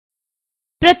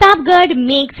Pratapgad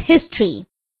makes history.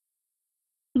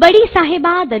 Badi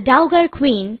Sahiba, the Dowager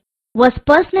Queen, was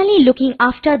personally looking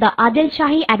after the Adil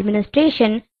Shahi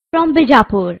administration from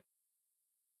Bijapur.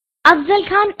 Afzal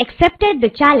Khan accepted the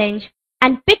challenge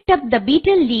and picked up the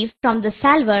betel leaf from the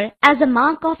salver as a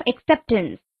mark of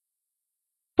acceptance.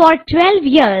 For 12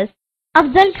 years,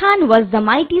 Afzal Khan was the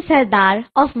mighty Sardar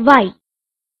of Vai.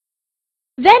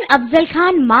 When Afzal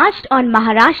Khan marched on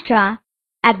Maharashtra,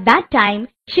 at that time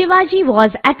Shivaji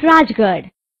was at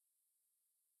Rajgarh.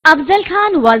 Afzal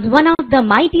Khan was one of the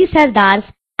mighty Sardars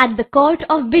at the court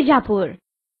of Bijapur.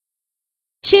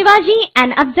 Shivaji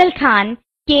and Afzal Khan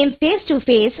came face to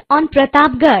face on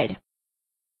Pratapgad.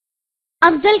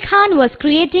 Afzal Khan was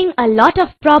creating a lot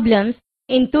of problems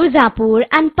in Turzapur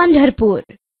and Pandharpur.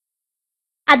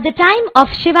 At the time of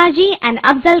Shivaji and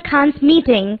Afzal Khan's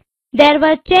meeting, there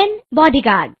were 10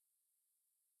 bodyguards.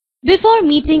 Before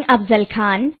meeting Afzal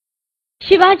Khan,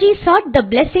 Shivaji sought the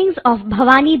blessings of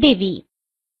Bhavani Devi.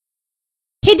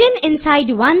 Hidden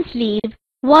inside one sleeve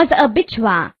was a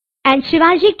bichwa, and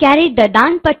Shivaji carried the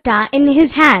danpatta in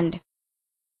his hand.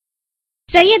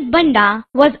 Sayyid Banda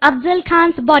was Afzal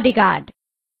Khan's bodyguard.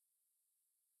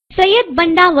 Sayyid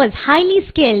Banda was highly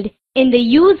skilled in the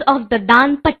use of the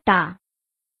danpatta.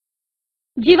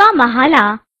 Jiva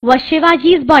Mahala was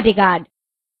Shivaji's bodyguard.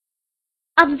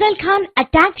 Afzal Khan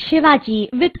attacked Shivaji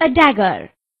with a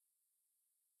dagger.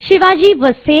 Shivaji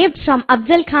was saved from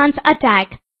Afzal Khan's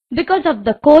attack because of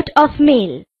the coat of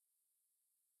mail.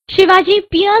 Shivaji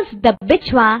pierced the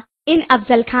bichwa in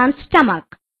Afzal Khan's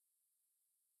stomach.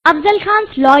 Afzal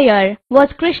Khan's lawyer was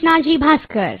Krishnaji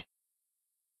Bhaskar.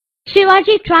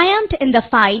 Shivaji triumphed in the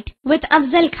fight with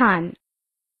Afzal Khan.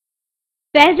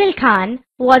 Faisal Khan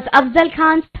was Afzal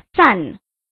Khan's son.